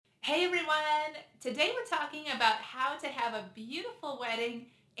Hey everyone! Today we're talking about how to have a beautiful wedding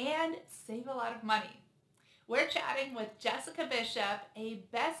and save a lot of money. We're chatting with Jessica Bishop, a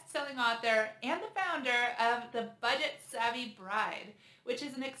best-selling author and the founder of The Budget Savvy Bride, which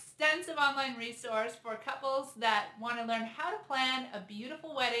is an extensive online resource for couples that want to learn how to plan a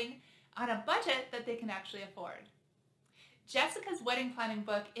beautiful wedding on a budget that they can actually afford. Jessica's wedding planning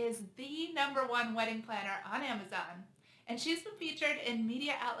book is the #1 wedding planner on Amazon, and she's been featured in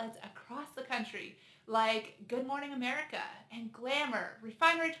media outlets across the country like Good Morning America and Glamour,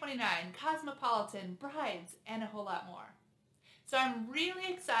 Refinery 29, Cosmopolitan, Brides, and a whole lot more. So I'm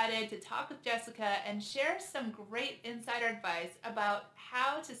really excited to talk with Jessica and share some great insider advice about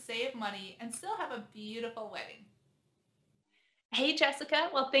how to save money and still have a beautiful wedding. Hey,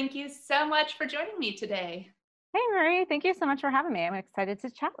 Jessica. Well, thank you so much for joining me today. Hey, Marie. Thank you so much for having me. I'm excited to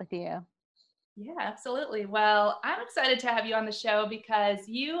chat with you. Yeah, absolutely. Well, I'm excited to have you on the show because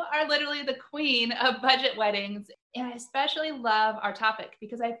you are literally the queen of budget weddings. And I especially love our topic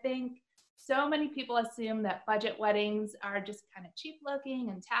because I think so many people assume that budget weddings are just kind of cheap looking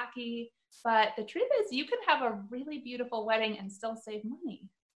and tacky. But the truth is, you can have a really beautiful wedding and still save money.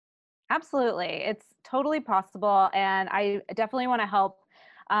 Absolutely. It's totally possible. And I definitely want to help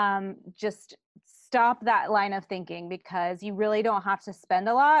just stop that line of thinking because you really don't have to spend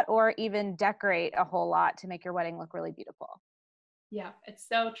a lot or even decorate a whole lot to make your wedding look really beautiful. Yeah, it's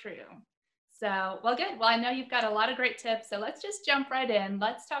so true. So, well, good. Well, I know you've got a lot of great tips. So let's just jump right in.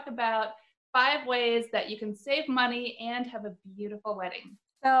 Let's talk about 5 ways that you can save money and have a beautiful wedding.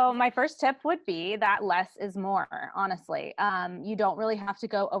 So, my first tip would be that less is more, honestly. You don't really have to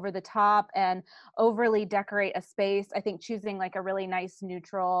go over the top and overly decorate a space. I think choosing like a really nice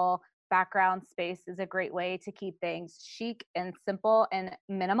neutral background space is a great way to keep things chic and simple and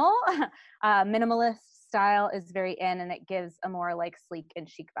minimal. Minimalist style is very in and it gives a more like sleek and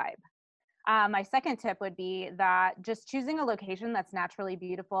chic vibe. My second tip would be that just choosing a location that's naturally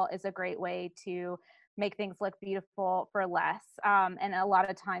beautiful is a great way to make things look beautiful for less. And a lot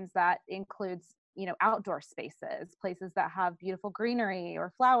of times that includes, outdoor spaces, places that have beautiful greenery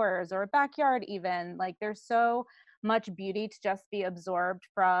or flowers or a backyard, even. Like there's so much beauty to just be absorbed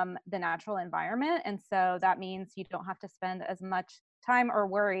from the natural environment. And so that means you don't have to spend as much time or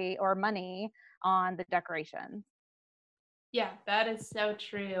worry or money on the decorations. Yeah, that is so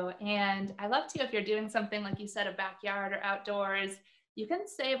true. And I love too if you're doing something like you said, a backyard or outdoors, you can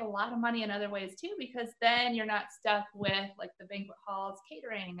save a lot of money in other ways too, because then you're not stuck with like the banquet halls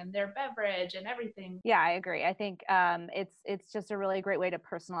catering and their beverage and everything. Yeah, I agree. I think it's just a really great way to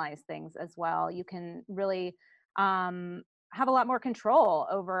personalize things as well. You can really have a lot more control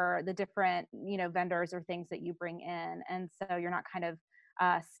over the different vendors or things that you bring in, and so you're not kind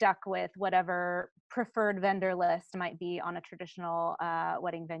of stuck with whatever preferred vendor list might be on a traditional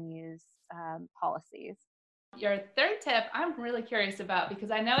wedding venue's policies. Your third tip, I'm really curious about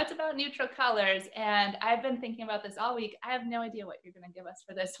because I know it's about neutral colors, and I've been thinking about this all week. I have no idea what you're going to give us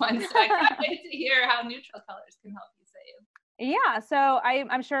for this one, so I can't wait to hear how neutral colors can help you save. Yeah, so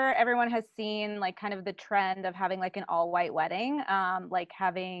I'm sure everyone has seen like kind of the trend of having like an all white wedding, like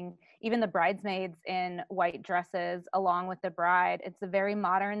having even the bridesmaids in white dresses along with the bride. It's a very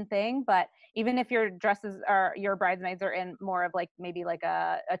modern thing, but even if your bridesmaids are in more of like maybe like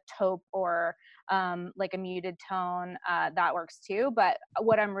a taupe or like a muted tone, that works too. But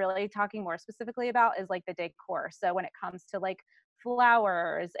what I'm really talking more specifically about is like the decor. So when it comes to like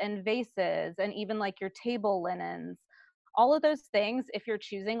flowers and vases and even like your table linens, all of those things, if you're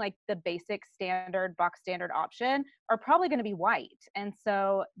choosing like the basic standard box standard option, are probably going to be white. And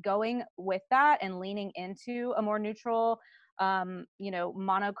so going with that and leaning into a more neutral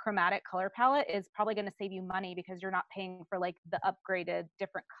monochromatic color palette is probably going to save you money because you're not paying for like the upgraded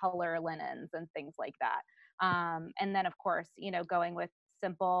different color linens and things like that. And then of course, going with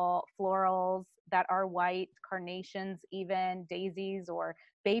simple florals that are white, carnations, even daisies, or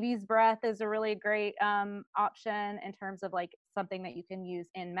baby's breath is a really great option in terms of like something that you can use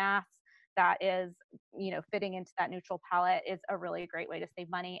in mass that is fitting into that neutral palette is a really great way to save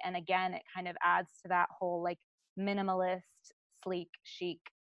money. And again, it kind of adds to that whole like minimalist, sleek, chic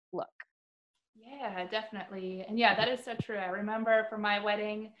look. Yeah, definitely. And yeah, that is so true. I remember for my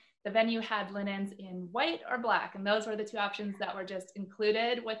wedding, the venue had linens in white or black, and those were the two options that were just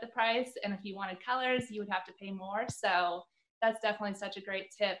included with the price. And if you wanted colors, you would have to pay more. So that's definitely such a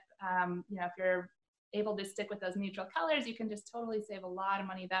great tip. If you're able to stick with those neutral colors, you can just totally save a lot of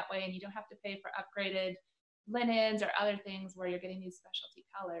money that way, and you don't have to pay for upgraded linens or other things where you're getting these specialty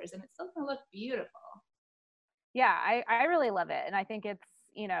colors, and it's still gonna look beautiful. Yeah, I really love it. And I think it's,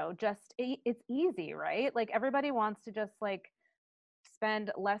 it's easy, right? Like everybody wants to just like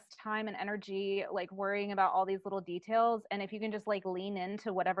spend less time and energy like worrying about all these little details. And if you can just like lean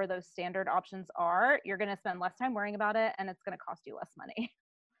into whatever those standard options are, you're going to spend less time worrying about it and it's going to cost you less money.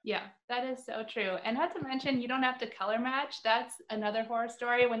 Yeah, that is so true. And not to mention, you don't have to color match. That's another horror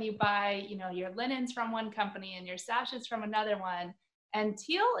story when you buy, your linens from one company and your sashes from another one. And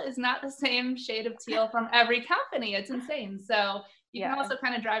teal is not the same shade of teal from every company. It's insane. So you can Yeah. also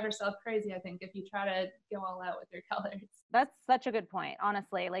kind of drive yourself crazy, I think, if you try to go all out with your colors. That's such a good point.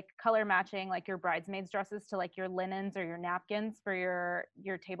 Honestly, like color matching like your bridesmaids dresses to like your linens or your napkins for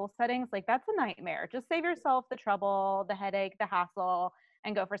your table settings, like that's a nightmare. Just save yourself the trouble, the headache, the hassle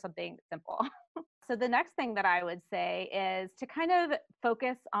and go for something simple. So the next thing that I would say is to kind of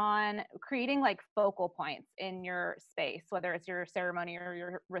focus on creating like focal points in your space, whether it's your ceremony or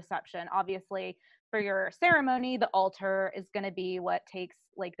your reception. Obviously, for your ceremony, the altar is going to be what takes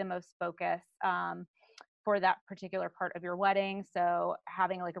like the most focus. For that particular part of your wedding. So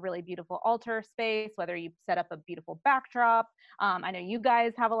having like a really beautiful altar space, whether you set up a beautiful backdrop. I know you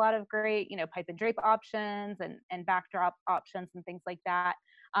guys have a lot of great, pipe and drape options and backdrop options and things like that.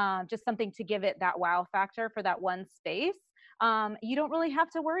 Just something to give it that wow factor for that one space. You don't really have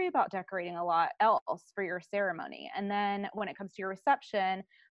to worry about decorating a lot else for your ceremony. And then when it comes to your reception,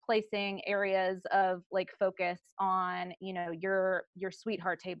 placing areas of like focus on your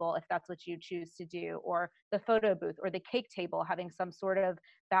sweetheart table if that's what you choose to do, or the photo booth or the cake table, having some sort of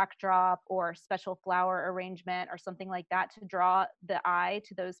backdrop or special flower arrangement or something like that to draw the eye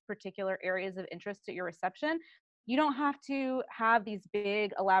to those particular areas of interest at your reception. You don't have to have these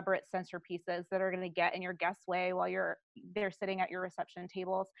big elaborate centerpieces that are going to get in your guest's way while they're sitting at your reception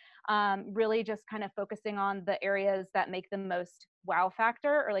tables. Really just kind of focusing on the areas that make the most wow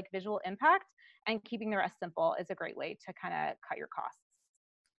factor or like visual impact, and keeping the rest simple is a great way to kind of cut your costs.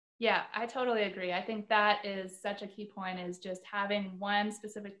 Yeah, I totally agree. I think that is such a key point, is just having one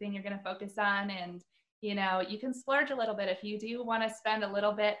specific thing you're going to focus on. And, you can splurge a little bit if you do want to spend a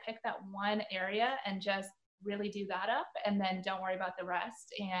little bit, pick that one area and just really do that up, and then don't worry about the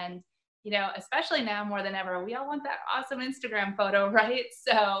rest. And, especially now more than ever, we all want that awesome Instagram photo, right?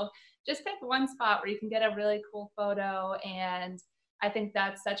 So just pick one spot where you can get a really cool photo. And I think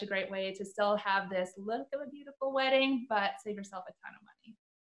that's such a great way to still have this look of a beautiful wedding, but save yourself a ton of money.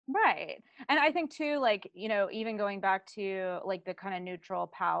 Right. And I think too, like, even going back to like the kind of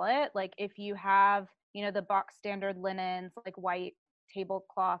neutral palette, like if you have, the box standard linens, like white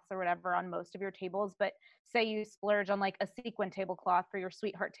tablecloths or whatever on most of your tables, but say you splurge on like a sequin tablecloth for your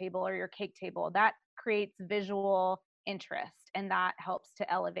sweetheart table or your cake table, that creates visual interest and that helps to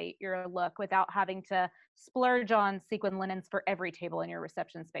elevate your look without having to splurge on sequin linens for every table in your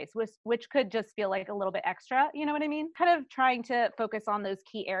reception space, which could just feel like a little bit extra. You know what I mean? Kind of trying to focus on those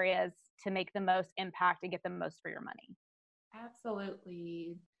key areas to make the most impact and get the most for your money.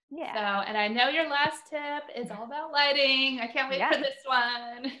 Absolutely. So, Yeah. and I know your last tip is all about lighting. I can't wait for Yes. this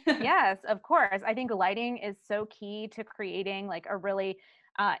one. Yes, of course. I think lighting is so key to creating like a really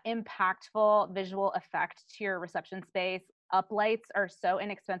impactful visual effect to your reception space. Uplights are so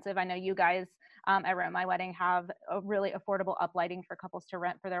inexpensive. I know you guys at Rome My Wedding have a really affordable uplighting for couples to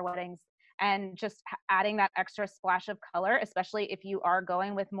rent for their weddings. And just adding that extra splash of color, especially if you are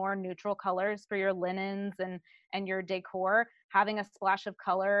going with more neutral colors for your linens and your decor, having a splash of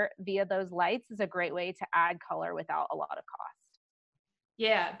color via those lights is a great way to add color without a lot of cost.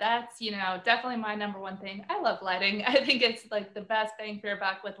 Yeah, that's, definitely my number one thing. I love lighting. I think it's like the best bang for your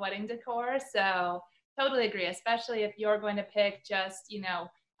buck with wedding decor. So totally agree, especially if you're going to pick just,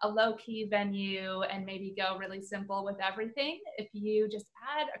 a low key venue and maybe go really simple with everything. If you just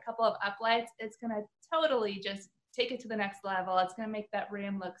add a couple of uplights, it's going to totally just take it to the next level. It's going to make that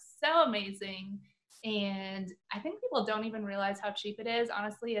room look so amazing. And I think people don't even realize how cheap it is.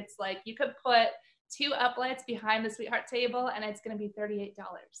 Honestly, it's like you could put two uplights behind the sweetheart table and it's going to be $38.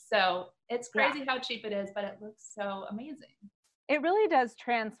 So it's Yeah. crazy how cheap it is, but it looks so amazing. It really does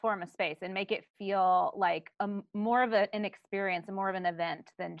transform a space and make it feel like more of an experience and more of an event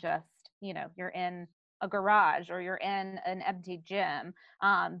than just, you're in a garage or you're in an empty gym.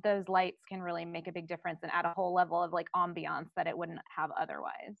 Those lights can really make a big difference and add a whole level of like ambiance that it wouldn't have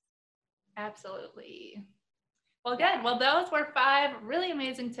otherwise. Absolutely. Well, good. Yeah. Well, those were 5 really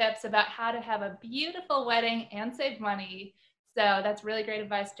amazing tips about how to have a beautiful wedding and save money. So that's really great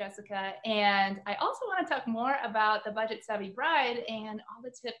advice, Jessica. And I also want to talk more about the Budget Savvy Bride and all the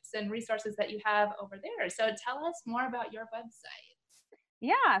tips and resources that you have over there. So tell us more about your website.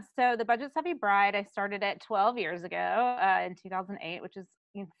 Yeah. So the Budget Savvy Bride, I started it 12 years ago in 2008, which is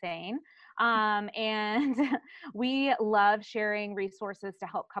insane. And we love sharing resources to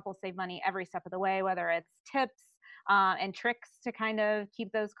help couples save money every step of the way, whether it's tips, and tricks to kind of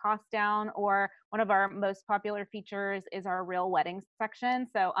keep those costs down. Or one of our most popular features is our real weddings section.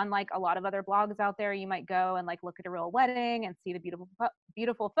 So unlike a lot of other blogs out there, you might go and like look at a real wedding and see the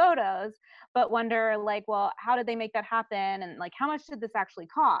beautiful photos, but wonder like, well, how did they make that happen? And like, how much did this actually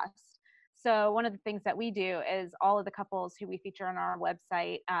cost? So one of the things that we do is all of the couples who we feature on our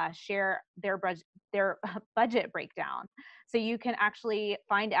website share their budget breakdown. So you can actually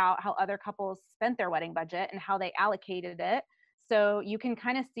find out how other couples spent their wedding budget and how they allocated it. So you can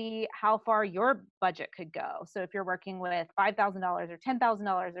kind of see how far your budget could go. So if you're working with $5,000 or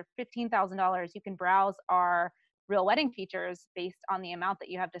 $10,000 or $15,000, you can browse our real wedding features based on the amount that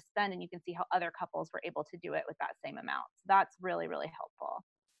you have to spend, and you can see how other couples were able to do it with that same amount. So that's really, really helpful.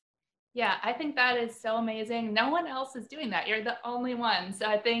 Yeah, I think that is so amazing. No one else is doing that. You're the only one. So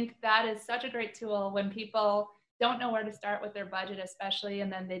I think that is such a great tool when people don't know where to start with their budget, especially,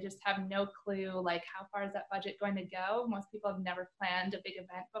 and then they just have no clue, like, how far is that budget going to go? Most people have never planned a big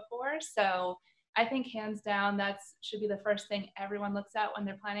event before. So I think hands down, that should be the first thing everyone looks at when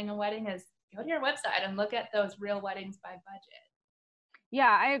they're planning a wedding is go to your website and look at those real weddings by budget.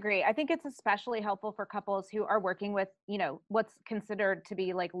 Yeah, I agree. I think it's especially helpful for couples who are working with, what's considered to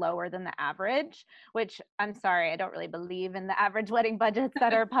be like lower than the average, which I'm sorry, I don't really believe in the average wedding budgets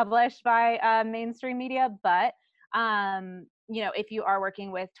that are published by mainstream media. But, if you are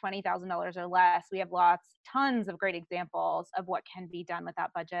working with $20,000 or less, we have tons of great examples of what can be done with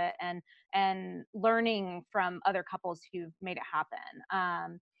that budget and learning from other couples who've made it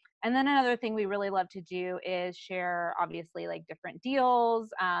happen. And then another thing we really love to do is share, obviously, like different deals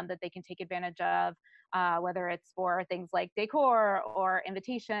that they can take advantage of, whether it's for things like decor or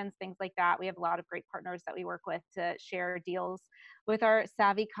invitations, things like that. We have a lot of great partners that we work with to share deals with our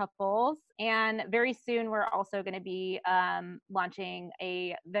savvy couples. And very soon, we're also going to be launching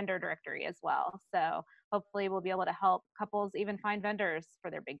a vendor directory as well. So hopefully we'll be able to help couples even find vendors for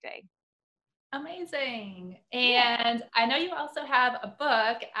their big day. Amazing. And I know you also have a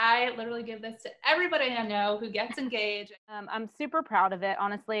book. I literally give this to everybody I know who gets engaged. I'm super proud of it.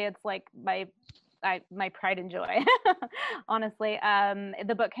 Honestly, it's like my pride and joy. Honestly,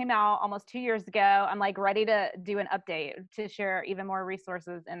 the book came out almost 2 years ago. I'm like ready to do an update to share even more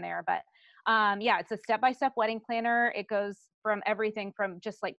resources in there. But it's a step-by-step wedding planner. It goes from everything from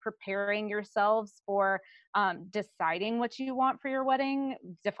just like preparing yourselves for deciding what you want for your wedding,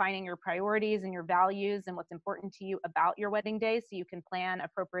 defining your priorities and your values and what's important to you about your wedding day so you can plan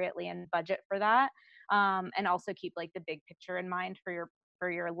appropriately and budget for that, and also keep like the big picture in mind for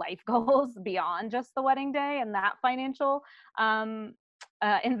your life goals beyond just the wedding day and that financial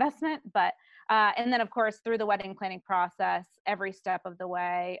investment. But and then, of course, through the wedding planning process, every step of the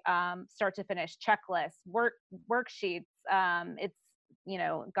way, start to finish, checklists, worksheets. It's,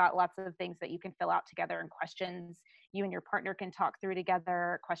 got lots of things that you can fill out together and questions you and your partner can talk through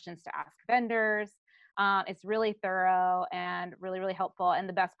together, questions to ask vendors. It's really thorough and really, really helpful. And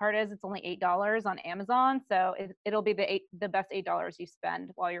the best part is it's only $8 on Amazon. So it'll be the best $8 you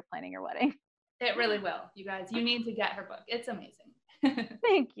spend while you're planning your wedding. It really will. You guys, you need to get her book. It's amazing.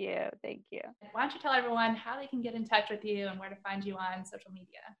 Thank you. Thank you. Why don't you tell everyone how they can get in touch with you and where to find you on social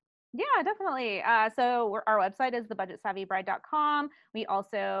media? Yeah, definitely. So our website is thebudgetsavvybride.com. We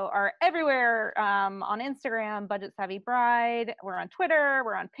also are everywhere on Instagram, Budget Savvy Bride. We're on Twitter.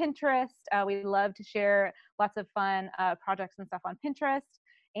 We're on Pinterest. We love to share lots of fun projects and stuff on Pinterest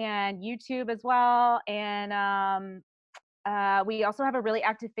and YouTube as well. And we also have a really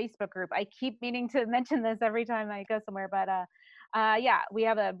active Facebook group. I keep meaning to mention this every time I go somewhere, but we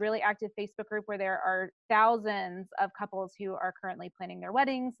have a really active Facebook group where there are thousands of couples who are currently planning their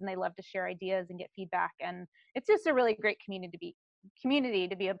weddings, and they love to share ideas and get feedback. And it's just a really great community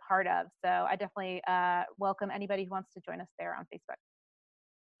to be a part of. So I definitely welcome anybody who wants to join us there on Facebook.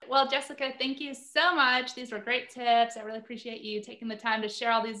 Well, Jessica, thank you so much. These were great tips. I really appreciate you taking the time to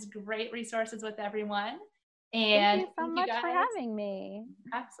share all these great resources with everyone. And thank you so much for having me.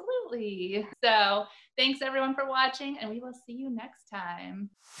 Absolutely. So thanks everyone for watching, and we will see you next time.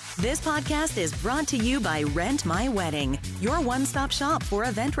 This podcast is brought to you by Rent My Wedding, your one-stop shop for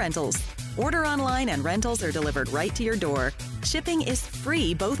event rentals. Order online and rentals are delivered right to your door. Shipping is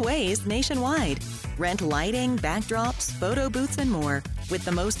free both ways nationwide. Rent lighting, backdrops, photo booths, and more. With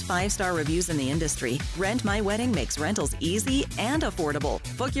the most 5-star reviews in the industry, Rent My Wedding makes rentals easy and affordable.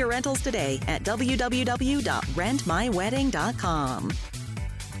 Book your rentals today at www.rentmywedding.com.